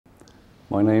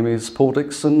My name is Paul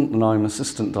Dixon and I'm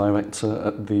Assistant Director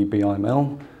at the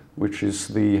OIML, which is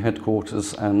the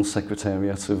headquarters and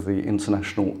secretariat of the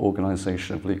International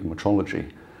Organisation of Legal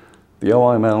Metrology. The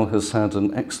OIML has had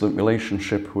an excellent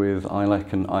relationship with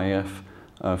ILAC and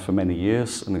IAF for many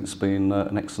years, and it's been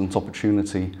an excellent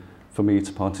opportunity for me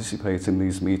to participate in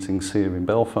these meetings here in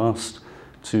Belfast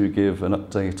to give an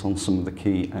update on some of the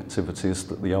key activities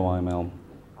that the OIML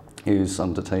is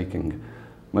undertaking.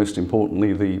 Most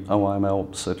importantly, the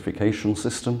OIML Certification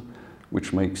System,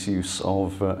 which makes use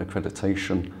of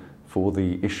accreditation for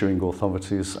the issuing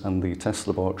authorities and the test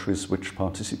laboratories which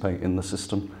participate in the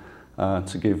system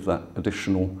to give that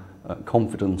additional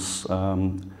confidence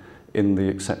in the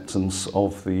acceptance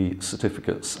of the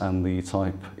certificates and the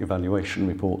type evaluation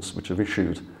reports which are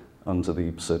issued under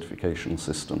the certification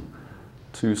system.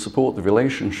 To support the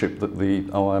relationship that the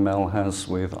OIML has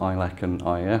with ILAC and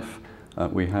IAF,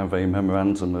 we have a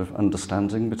memorandum of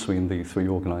understanding between the three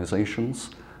organisations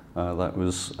that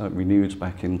was renewed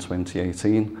back in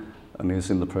 2018 and is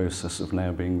in the process of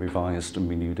now being revised and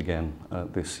renewed again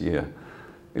this year.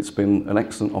 It's been an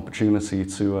excellent opportunity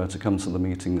to come to the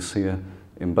meetings here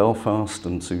in Belfast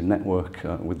and to network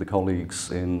with the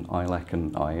colleagues in ILAC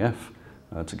and IAF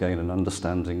to gain an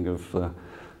understanding of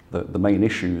the main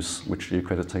issues which the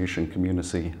accreditation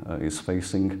community is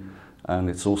facing.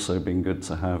 And it's also been good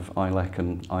to have ILAC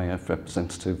and IAF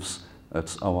representatives at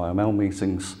OIML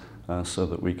meetings so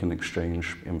that we can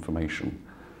exchange information.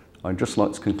 I'd just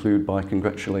like to conclude by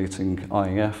congratulating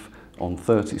IAF on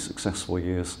 30 successful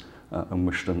years and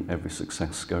wish them every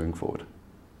success going forward.